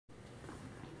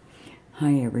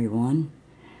Hi everyone,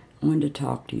 I wanted to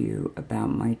talk to you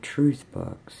about my truth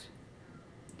books.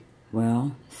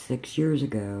 Well, 6 years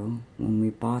ago, when we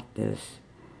bought this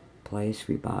place,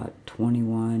 we bought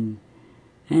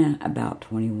about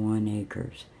 21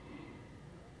 acres.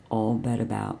 All but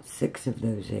about 6 of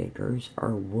those acres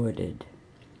are wooded.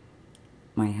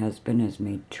 My husband has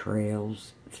made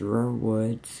trails through our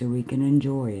woods so we can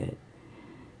enjoy it.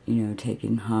 You know,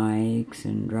 taking hikes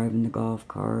and driving the golf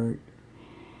cart.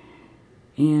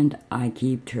 And I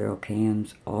keep trail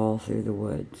cams all through the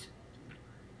woods.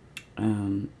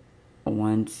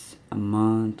 Once a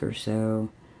month or so,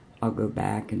 I'll go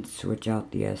back and switch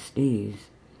out the SDs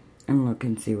and look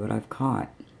and see what I've caught.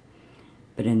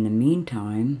 But in the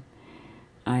meantime,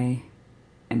 I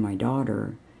and my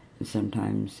daughter, and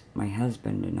sometimes my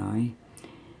husband and I,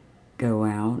 go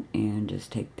out and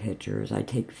just take pictures. I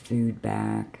take food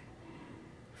back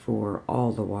for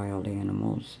all the wild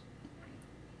animals.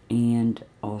 And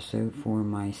also for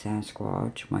my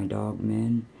Sasquatch, my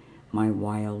Dogman, my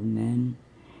wild men,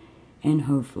 and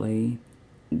hopefully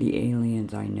the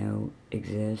aliens I know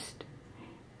exist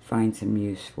find some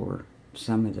use for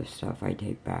some of the stuff I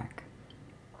take back.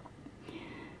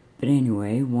 But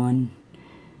anyway, one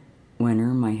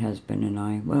winter, my husband and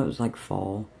I, well, it was like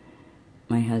fall,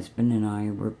 my husband and I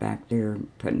were back there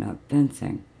putting up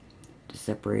fencing to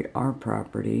separate our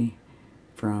property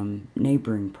from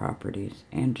neighboring properties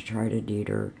and to try to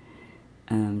deter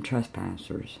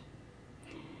trespassers.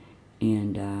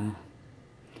 And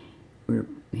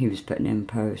he was putting in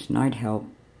posts, and I'd help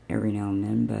every now and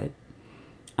then, but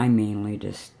I mainly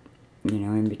just,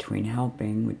 in between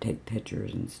helping, would take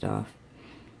pictures and stuff.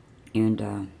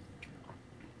 And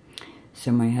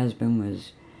so my husband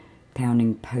was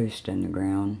pounding posts in the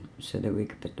ground so that we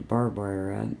could put the barbed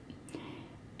wire up.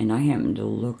 And I happened to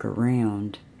look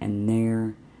around, and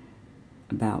there,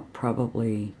 about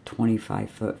probably 25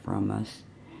 foot from us,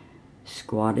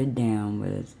 squatted down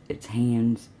with its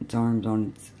hands, its arms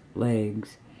on its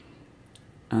legs,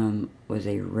 was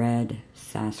a red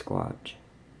Sasquatch.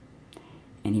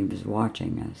 And he was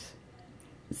watching us.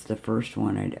 It's the first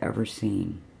one I'd ever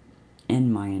seen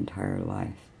in my entire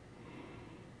life.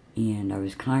 And I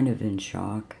was kind of in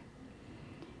shock.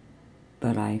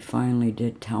 But I finally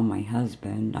did tell my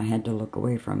husband. I had to look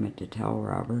away from it to tell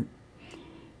Robert.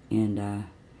 And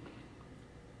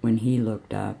when he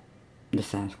looked up, the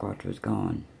Sasquatch was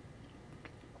gone.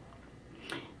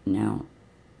 Now,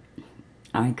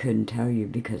 I couldn't tell you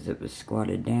because it was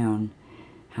squatted down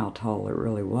how tall it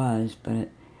really was, but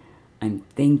I'm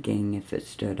thinking if it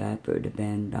stood up, it would have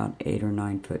been about 8 or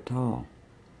 9 foot tall.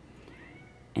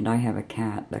 And I have a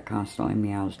cat that constantly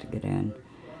meows to get in.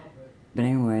 But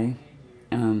anyway,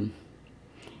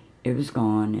 it was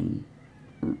gone, and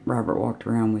Robert walked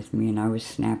around with me, and I was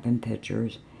snapping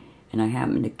pictures, and I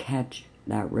happened to catch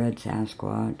that red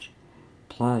Sasquatch,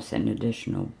 plus an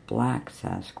additional black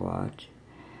Sasquatch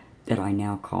that I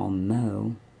now call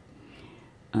Mo.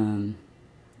 I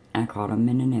caught him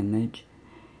in an image,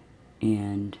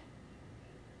 and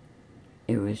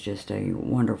it was just a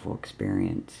wonderful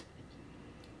experience.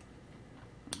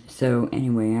 So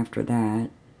anyway, after that,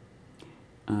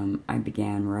 I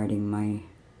began writing my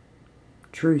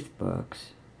truth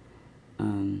books.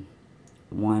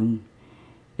 One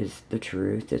is the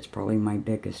truth. It's probably my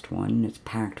biggest one. It's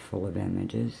packed full of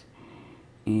images.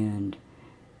 And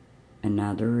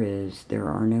another is There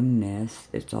Are No Myths.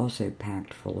 It's also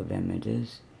packed full of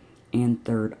images. And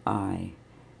Third Eye.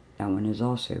 That one is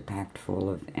also packed full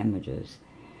of images.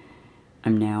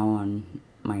 I'm now on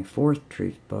my 4th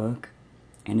truth book,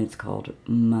 and it's called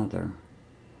Mother.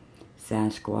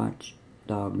 Sasquatch,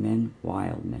 Dogman,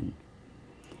 Wildman.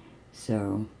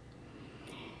 So,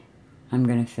 I'm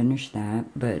going to finish that,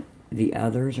 but the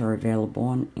others are available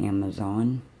on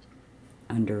Amazon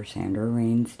under Sandra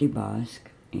Rains DeBusk,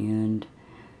 and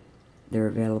they're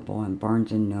available on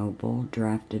Barnes & Noble,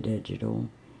 Draft-A-Digital.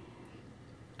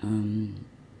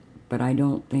 But I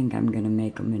don't think I'm going to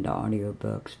make them into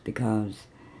audiobooks because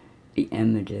the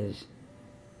images,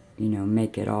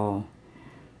 make it all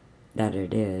that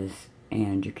it is,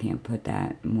 and you can't put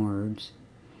that in words.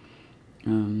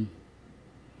 But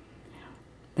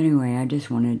anyway, I just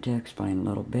wanted to explain a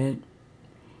little bit,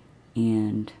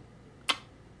 and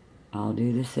I'll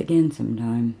do this again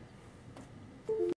sometime.